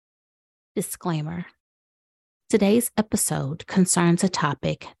Disclaimer. Today's episode concerns a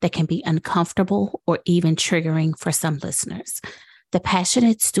topic that can be uncomfortable or even triggering for some listeners. The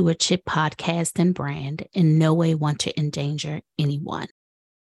Passionate Stewardship podcast and brand in no way want to endanger anyone.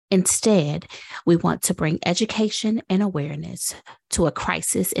 Instead, we want to bring education and awareness to a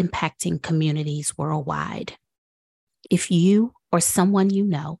crisis impacting communities worldwide. If you or someone you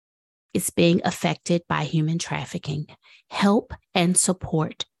know is being affected by human trafficking, help and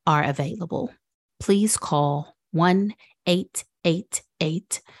support are available. Please call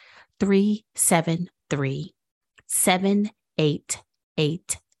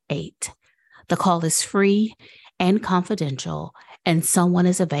 1-888-373-7888. The call is free and confidential, and someone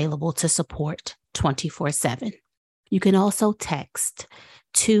is available to support 24/7. You can also text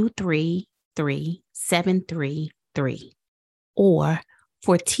 233-733 or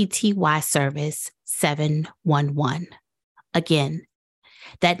for TTY service 711. Again,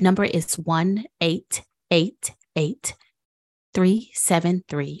 that number is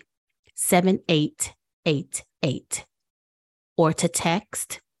 1-888-373-7888 or to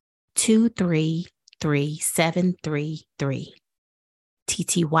text 233-733.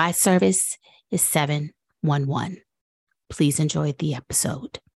 TTY service is 711. Please enjoy the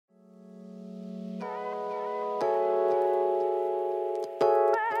episode.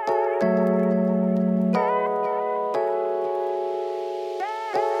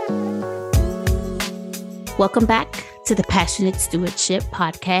 Welcome back to the Passionate Stewardship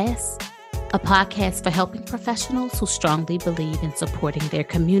podcast, a podcast for helping professionals who strongly believe in supporting their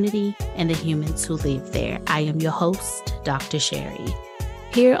community and the humans who live there. I am your host, Dr. Sherry.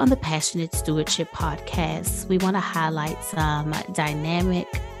 Here on the Passionate Stewardship podcast, we want to highlight some dynamic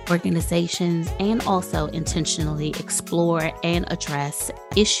organizations and also intentionally explore and address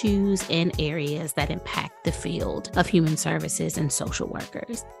issues and areas that impact the field of human services and social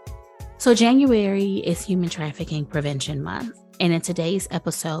workers. So January is Human Trafficking Prevention Month, and in today's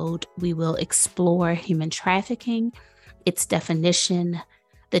episode, we will explore human trafficking, its definition,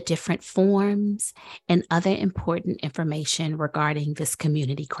 the different forms, and other important information regarding this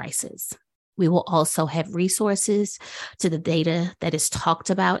community crisis. We will also have resources to the data that is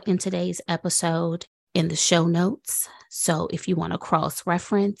talked about in today's episode in the show notes. So if you want to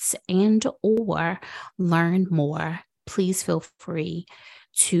cross-reference and or learn more, please feel free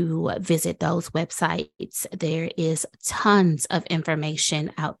to visit those websites. There is tons of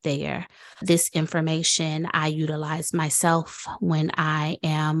information out there. This information I utilize myself when I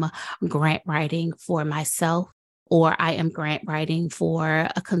am grant writing for myself, or I am grant writing for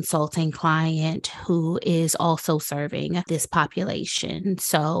a consulting client who is also serving this population.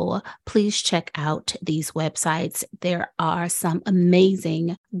 So please check out these websites. There are some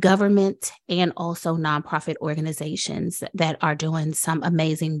amazing government and also nonprofit organizations that are doing some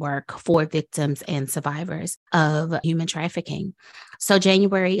amazing work for victims and survivors of human trafficking. So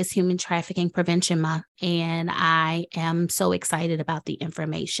January is Human Trafficking Prevention Month, and I am so excited about the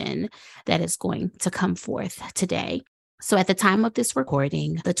information that is going to come forth today. So at the time of this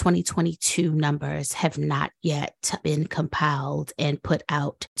recording, the 2022 numbers have not yet been compiled and put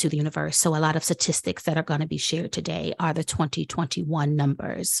out to the universe. So a lot of statistics that are going to be shared today are the 2021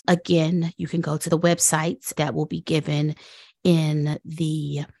 numbers. Again, you can go to the websites that will be given in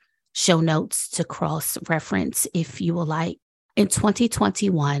the show notes to cross-reference if you would like. In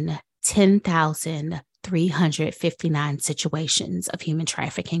 2021, 10,359 situations of human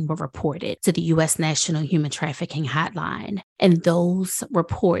trafficking were reported to the U.S. National Human Trafficking Hotline, and those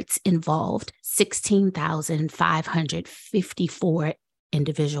reports involved 16,554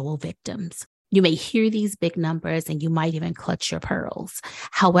 individual victims. You may hear these big numbers and you might even clutch your pearls.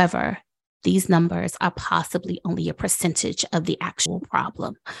 However, these numbers are possibly only a percentage of the actual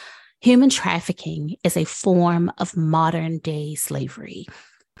problem. Human trafficking is a form of modern-day slavery.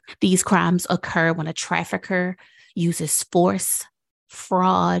 These crimes occur when a trafficker uses force,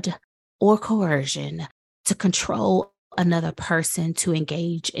 fraud, or coercion to control another person to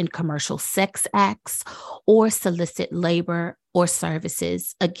engage in commercial sex acts or solicit labor or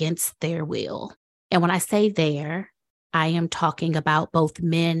services against their will. And when I say there, I am talking about both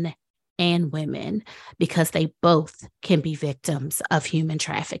men and women, because they both can be victims of human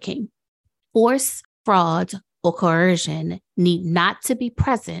trafficking. Force, fraud, or coercion need not to be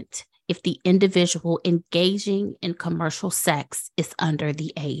present if the individual engaging in commercial sex is under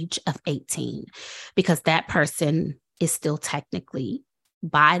the age of 18, because that person is still technically,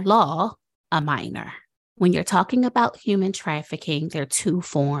 by law, a minor. When you're talking about human trafficking, there are two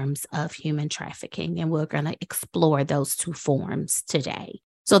forms of human trafficking, and we're going to explore those two forms today.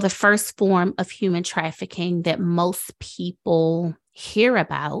 So the first form of human trafficking that most people hear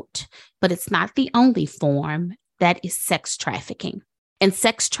about, but it's not the only form, that is sex trafficking. And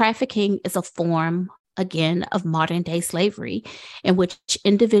sex trafficking is a form, again, of modern day slavery in which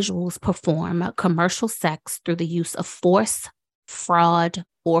individuals perform commercial sex through the use of force, fraud,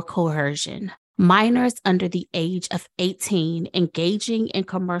 or coercion. Minors under the age of 18 engaging in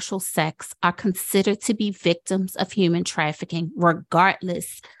commercial sex are considered to be victims of human trafficking,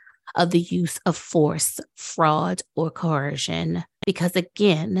 regardless of the use of force, fraud, or coercion, because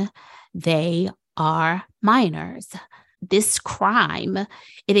again, they are minors. This crime,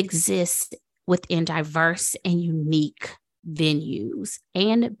 it exists within diverse and unique venues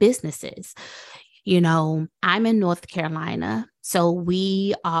and businesses. I'm in North Carolina, so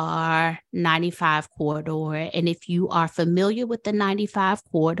we are 95 corridor. And if you are familiar with the 95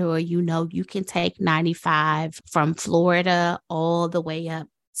 corridor, you can take 95 from Florida all the way up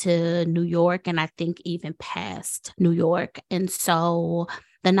to New York, and I think even past New York. And so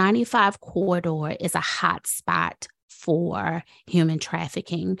the 95 corridor is a hot spot for human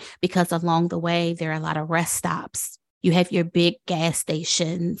trafficking because along the way, there are a lot of rest stops. You have your big gas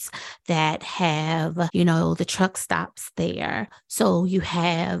stations that have, the truck stops there. So you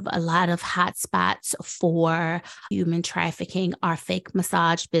have a lot of hot spots for human trafficking are fake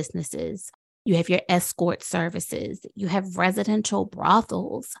massage businesses. You have your escort services. You have residential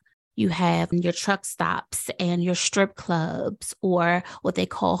brothels. You have your truck stops and your strip clubs, or what they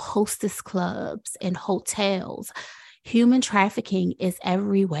call hostess clubs and hotels. Human trafficking is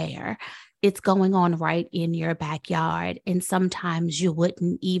everywhere. It's going on right in your backyard, and sometimes you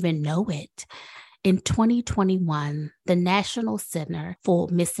wouldn't even know it. In 2021, the National Center for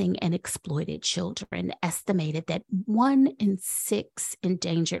Missing and Exploited Children estimated that 1 in 6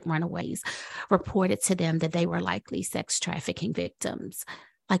 endangered runaways reported to them that they were likely sex trafficking victims.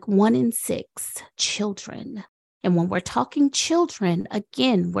 Like 1 in 6 children. And when we're talking children,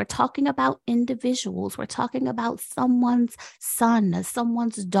 again, we're talking about individuals. We're talking about someone's son,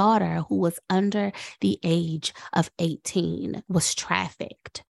 someone's daughter who was under the age of 18 was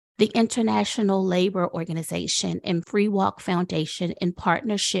trafficked. The International Labor Organization and Free Walk Foundation, in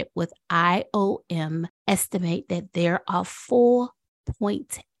partnership with IOM, estimate that there are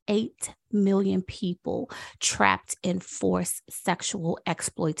 4.8 million people trapped in forced sexual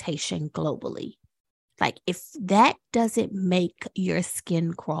exploitation globally. Like, if that doesn't make your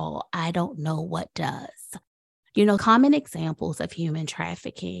skin crawl, I don't know what does. Common examples of human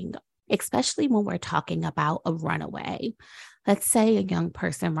trafficking, especially when we're talking about a runaway. Let's say a young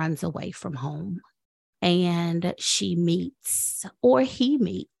person runs away from home and she meets or he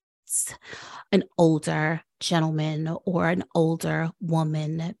meets an older gentleman or an older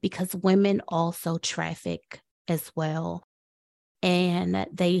woman, because women also traffic as well. And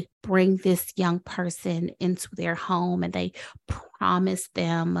they bring this young person into their home and they promise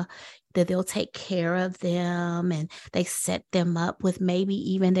them that they'll take care of them, and they set them up with maybe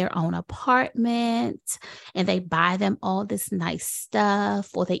even their own apartment, and they buy them all this nice stuff,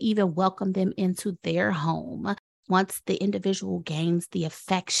 or they even welcome them into their home. Once the individual gains the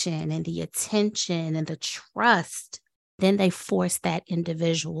affection and the attention and the trust, then they force that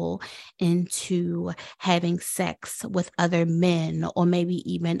individual into having sex with other men or maybe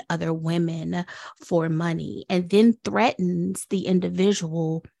even other women for money, and then threatens the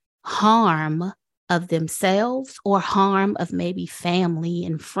individual harm of themselves or harm of maybe family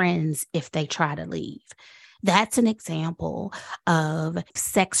and friends if they try to leave. That's an example of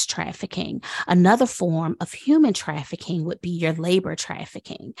sex trafficking. Another form of human trafficking would be your labor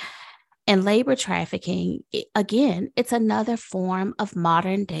trafficking. And labor trafficking, again, it's another form of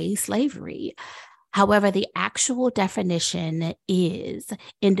modern day slavery. However, the actual definition is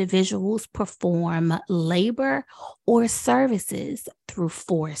individuals perform labor or services through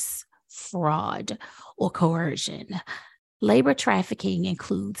force, fraud, or coercion. Labor trafficking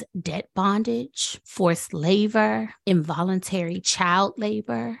includes debt bondage, forced labor, involuntary child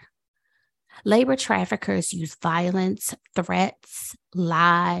labor. Labor traffickers use violence, threats,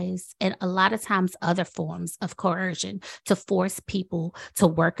 lies, and a lot of times other forms of coercion to force people to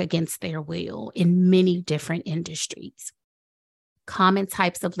work against their will in many different industries. Common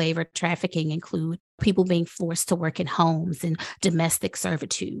types of labor trafficking include people being forced to work in homes and domestic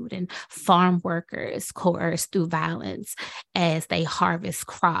servitude, and farm workers coerced through violence as they harvest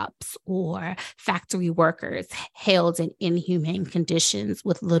crops, or factory workers held in inhumane conditions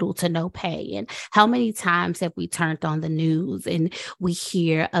with little to no pay. And how many times have we turned on the news and we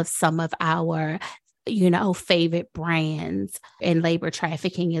hear of some of our favorite brands and labor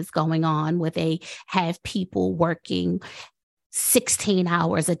trafficking is going on, where they have people working 16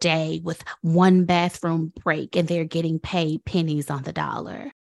 hours a day with one bathroom break, and they're getting paid pennies on the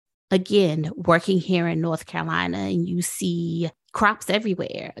dollar. Again, working here in North Carolina, and you see crops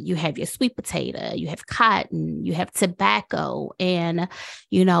everywhere. You have your sweet potato, you have cotton, you have tobacco. And,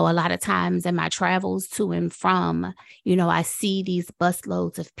 a lot of times in my travels to and from, I see these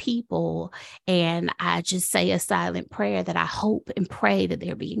busloads of people, and I just say a silent prayer that I hope and pray that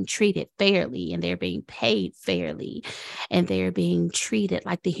they're being treated fairly, and they're being paid fairly, and they're being treated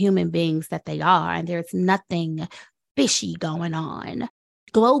like the human beings that they are. And there's nothing fishy going on.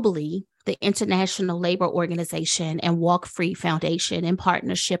 Globally, the International Labor Organization and Walk Free Foundation, in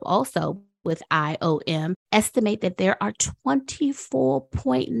partnership also with IOM, estimate that there are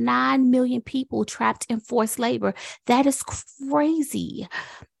 24.9 million people trapped in forced labor. That is crazy.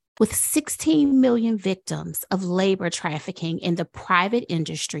 With 16 million victims of labor trafficking in the private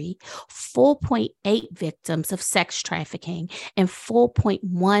industry, 4.8 victims of sex trafficking, and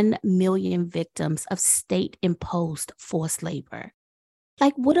 4.1 million victims of state-imposed forced labor.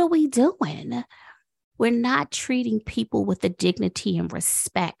 Like, what are we doing? We're not treating people with the dignity and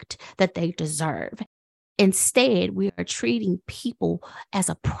respect that they deserve. Instead, we are treating people as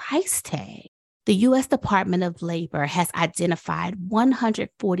a price tag. The U.S. Department of Labor has identified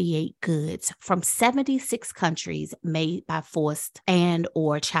 148 goods from 76 countries made by forced and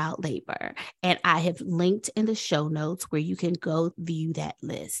or child labor. And I have linked in the show notes where you can go view that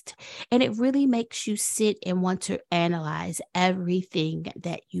list. And it really makes you sit and want to analyze everything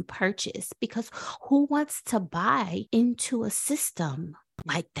that you purchase, because who wants to buy into a system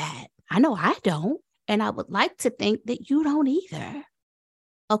like that? I know I don't. And I would like to think that you don't either.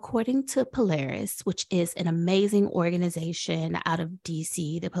 According to Polaris, which is an amazing organization out of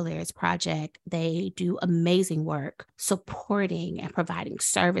DC, the Polaris Project, they do amazing work supporting and providing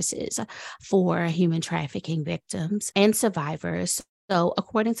services for human trafficking victims and survivors. So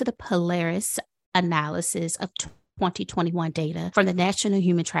according to the Polaris analysis of 2021 data from the National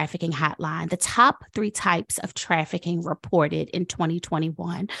Human Trafficking Hotline, the top 3 types of trafficking reported in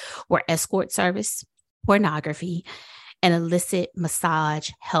 2021 were escort service, pornography, and illicit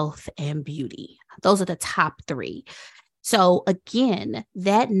massage, health, and beauty. Those are the top 3. So again,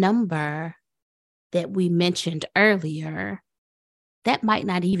 that number that we mentioned earlier, that might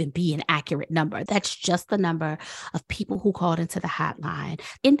not even be an accurate number. That's just the number of people who called into the hotline,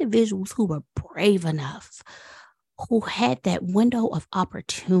 individuals who were brave enough, who had that window of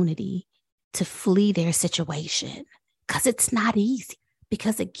opportunity to flee their situation, because it's not easy.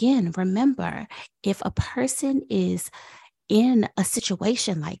 Because again, remember, if a person is in a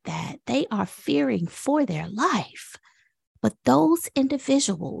situation like that, they are fearing for their life. But those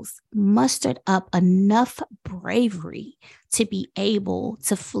individuals mustered up enough bravery to be able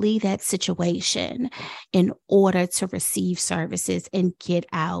to flee that situation in order to receive services and get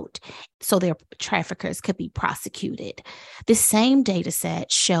out so their traffickers could be prosecuted. The same data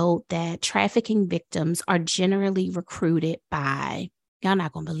set showed that trafficking victims are generally recruited by, y'all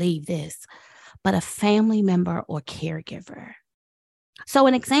not going to believe this, but a family member or caregiver. So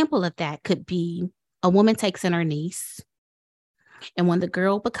an example of that could be a woman takes in her niece, and when the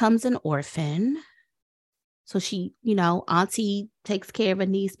girl becomes an orphan, so she, auntie takes care of a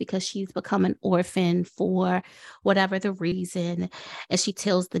niece because she's become an orphan for whatever the reason, and she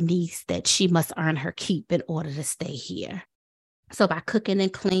tells the niece that she must earn her keep in order to stay here. So by cooking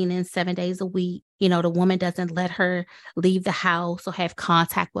and cleaning 7 days a week, the woman doesn't let her leave the house or have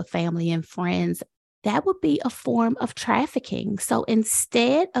contact with family and friends. That would be a form of trafficking. So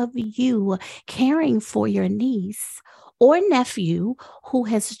instead of you caring for your niece or nephew who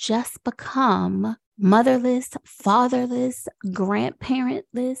has just become motherless, fatherless,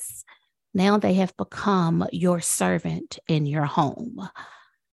 grandparentless, now they have become your servant in your home.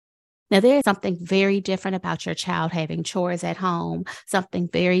 Now, there's something very different about your child having chores at home, something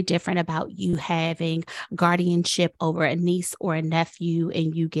very different about you having guardianship over a niece or a nephew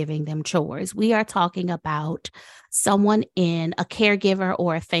and you giving them chores. We are talking about someone in a caregiver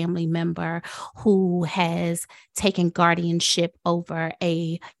or a family member who has taken guardianship over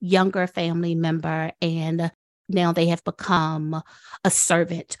a younger family member, and now they have become a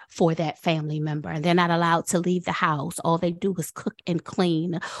servant for that family member, and they're not allowed to leave the house. All they do is cook and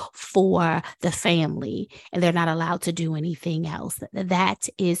clean for the family, and they're not allowed to do anything else. That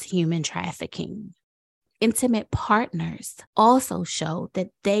is human trafficking. Intimate partners also showed that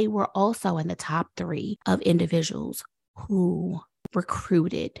they were also in the top 3 of individuals who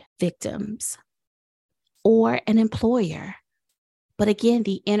recruited victims, or an employer. But again,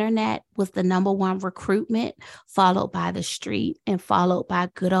 the internet was the number 1 recruitment, followed by the street and followed by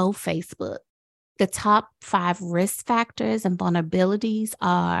good old Facebook. The top 5 risk factors and vulnerabilities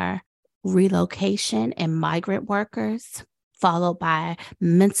are relocation and migrant workers, followed by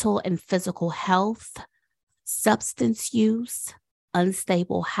mental and physical health, substance use,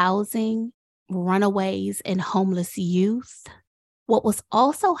 unstable housing, runaways and homeless youth. What was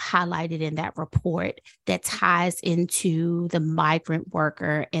also highlighted in that report that ties into the migrant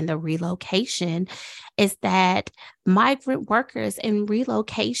worker and the relocation is that migrant workers in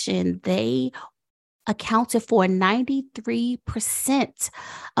relocation, they accounted for 93%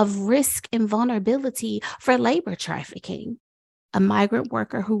 of risk and vulnerability for labor trafficking. A migrant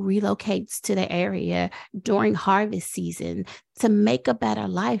worker who relocates to the area during harvest season to make a better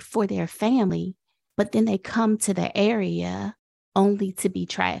life for their family, but then they come to the area only to be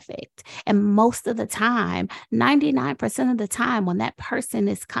trafficked. And most of the time, 99% of the time, when that person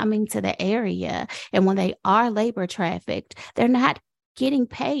is coming to the area and when they are labor trafficked, they're not getting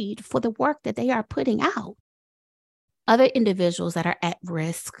paid for the work that they are putting out. Other individuals that are at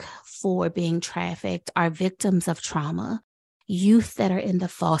risk for being trafficked are victims of trauma, youth that are in the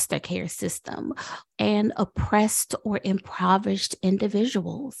foster care system, and oppressed or impoverished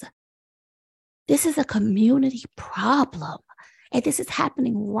individuals. This is a community problem, and this is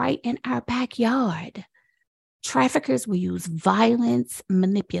happening right in our backyard. Traffickers will use violence,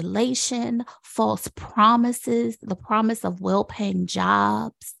 manipulation, false promises, the promise of well-paying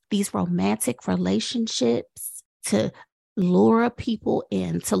jobs, these romantic relationships to lure people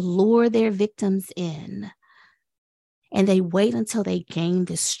in, to lure their victims in. And they wait until they gain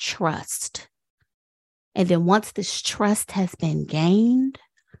this trust. And then once this trust has been gained,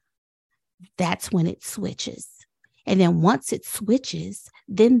 that's when it switches. And then once it switches,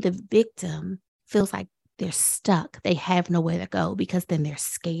 then the victim feels like they're stuck. They have nowhere to go because then they're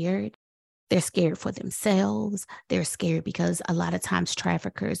scared. They're scared for themselves. They're scared because a lot of times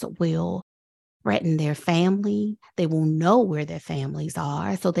traffickers will threaten their family. They will know where their families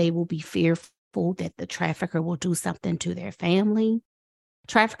are. So they will be fearful that the trafficker will do something to their family.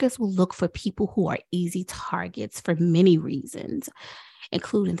 Traffickers will look for people who are easy targets for many reasons,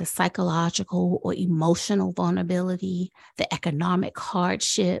 including the psychological or emotional vulnerability, the economic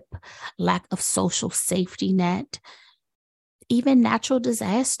hardship, lack of social safety net, even natural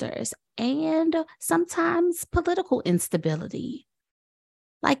disasters, and sometimes political instability.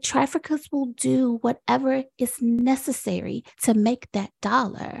 Like traffickers will do whatever is necessary to make that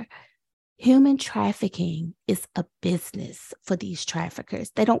dollar. Human trafficking is a business for these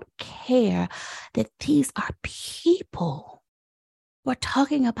traffickers. They don't care that these are people. We're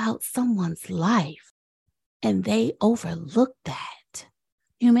talking about someone's life, and they overlook that.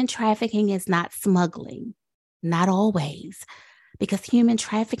 Human trafficking is not smuggling, not always, because human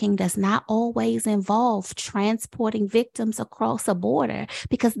trafficking does not always involve transporting victims across a border,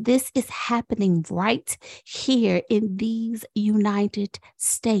 because this is happening right here in these United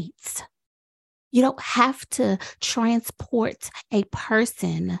States. You don't have to transport a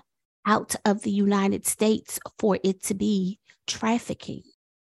person out of the United States for it to be trafficking.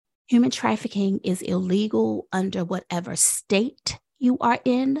 Human trafficking is illegal under whatever state you are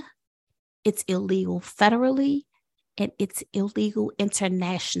in. It's illegal federally, and it's illegal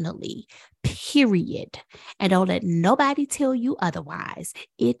internationally, period. And don't let nobody tell you otherwise.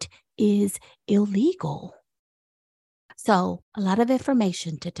 It is illegal. So a lot of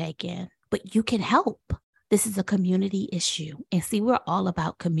information to take in, but you can help. This is a community issue. And see, we're all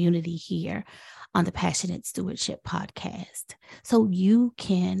about community here on the Passionate Stewardship Podcast. So you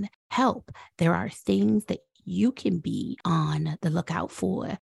can help. There are things that you can be on the lookout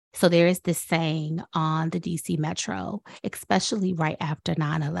for. So there is this saying on the DC Metro, especially right after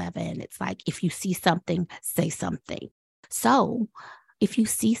 9/11. It's like, if you see something, say something. So if you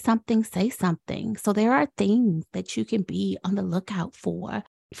see something, say something. So there are things that you can be on the lookout for.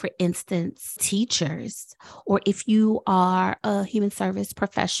 For instance, teachers, or if you are a human service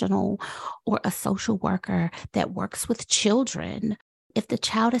professional or a social worker that works with children, if the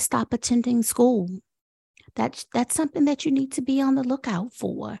child has stopped attending school, that's something that you need to be on the lookout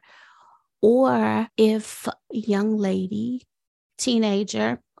for. Or if a young lady,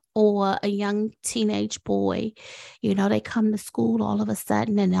 teenager, or a young teenage boy, they come to school all of a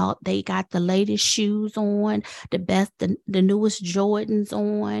sudden and they got the latest shoes on, the newest Jordans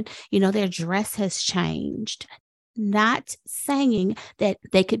on, their dress has changed. Not saying that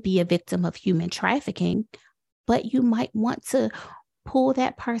they could be a victim of human trafficking, but you might want to pull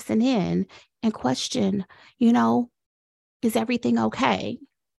that person in and question, is everything okay?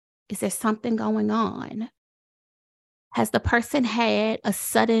 Is there something going on? Has the person had a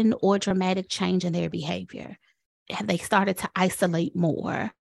sudden or dramatic change in their behavior? Have they started to isolate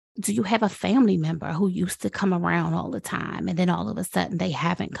more? Do you have a family member who used to come around all the time and then all of a sudden they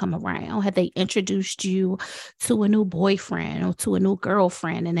haven't come around? Have they introduced you to a new boyfriend or to a new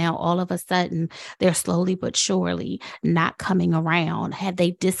girlfriend and now all of a sudden they're slowly but surely not coming around? Have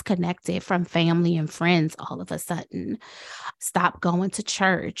they disconnected from family and friends all of a sudden? Stop going to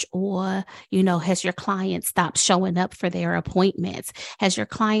church, or has your client stopped showing up for their appointments? Has your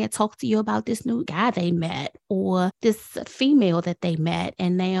client talked to you about this new guy they met or this female that they met,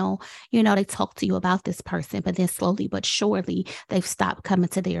 and now they talk to you about this person, but then slowly but surely they've stopped coming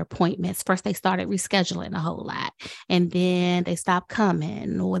to their appointments? First they started rescheduling a whole lot, and then they stopped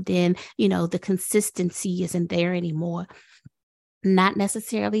coming, or then the consistency isn't there anymore. Not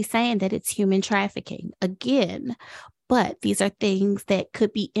necessarily saying that it's human trafficking again, but these are things that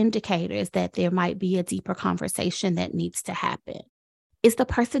could be indicators that there might be a deeper conversation that needs to happen. Is the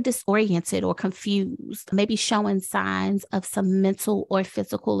person disoriented or confused, maybe showing signs of some mental or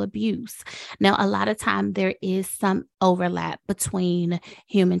physical abuse? Now, a lot of time there is some overlap between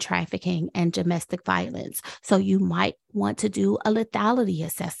human trafficking and domestic violence. So you might want to do a lethality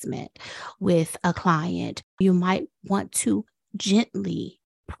assessment with a client. You might want to gently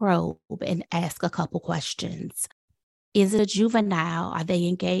probe and ask a couple questions. Is it a juvenile? Are they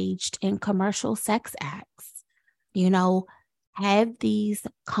engaged in commercial sex acts? Have these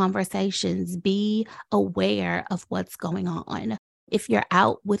conversations, be aware of what's going on. If you're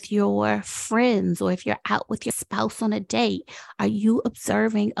out with your friends or if you're out with your spouse on a date, are you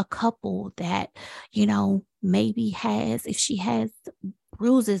observing a couple that, maybe if she has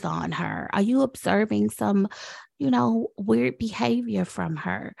bruises on her? Are you observing some, weird behavior from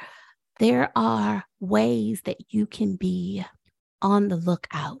her? There are ways that you can be on the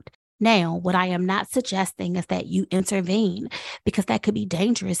lookout. Now, what I am not suggesting is that you intervene, because that could be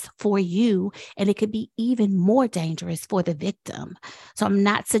dangerous for you and it could be even more dangerous for the victim. So I'm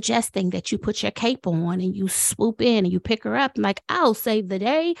not suggesting that you put your cape on and you swoop in and you pick her up and like, I'll save the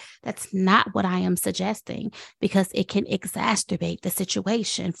day. That's not what I am suggesting, because it can exacerbate the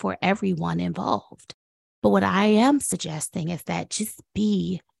situation for everyone involved. But what I am suggesting is that just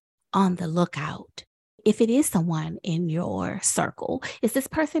be on the lookout. If it is someone in your circle, is this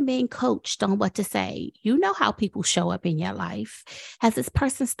person being coached on what to say? You know how people show up in your life. Has this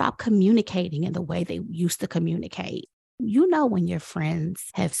person stopped communicating in the way they used to communicate? You know when your friends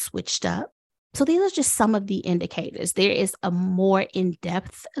have switched up. So these are just some of the indicators. There is a more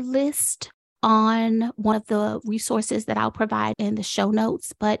in-depth list on one of the resources that I'll provide in the show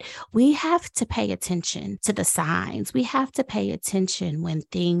notes, but we have to pay attention to the signs. We have to pay attention when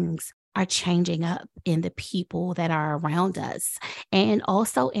things are changing up in the people that are around us and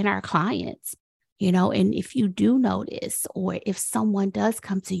also in our clients. And if you do notice, or if someone does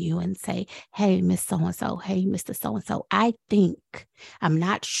come to you and say, hey, Miss So-and-so, hey, Mr. So-and-so, I'm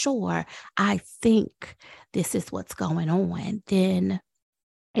not sure, I think this is what's going on, then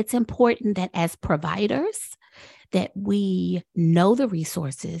it's important that as providers, that we know the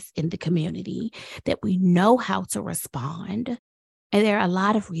resources in the community, that we know how to respond. And there are a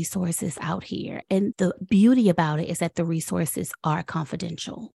lot of resources out here. And the beauty about it is that the resources are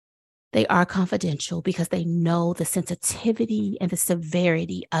confidential. They are confidential because they know the sensitivity and the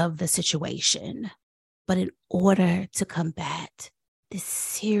severity of the situation. But in order to combat this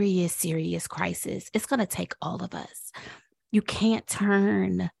serious, serious crisis, it's going to take all of us. You can't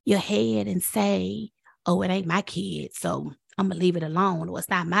turn your head and say, oh, it ain't my kid, so I'm going to leave it alone. Or it's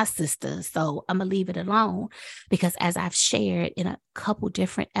not my sister, so I'm going to leave it alone. Because as I've shared in a couple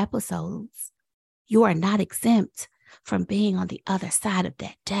different episodes, you are not exempt from being on the other side of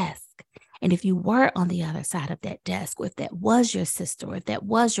that desk. And if you were on the other side of that desk, or if that was your sister, or if that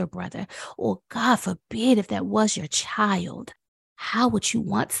was your brother, or God forbid, if that was your child, how would you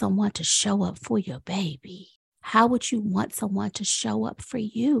want someone to show up for your baby? How would you want someone to show up for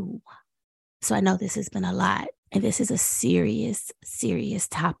you? So I know this has been a lot, and this is a serious, serious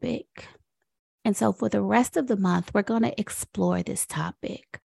topic. And so for the rest of the month, we're going to explore this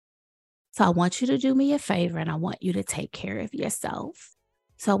topic. So I want you to do me a favor, and I want you to take care of yourself.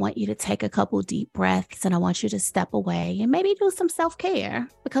 So I want you to take a couple deep breaths, and I want you to step away and maybe do some self-care,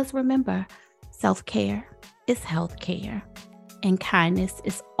 because remember, self-care is healthcare, and kindness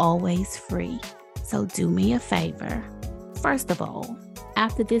is always free. So do me a favor. First of all,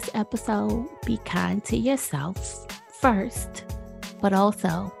 after this episode, be kind to yourself first, but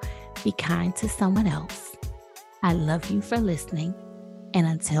also be kind to someone else. I love you for listening. And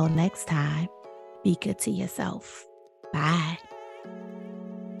until next time, be good to yourself. Bye.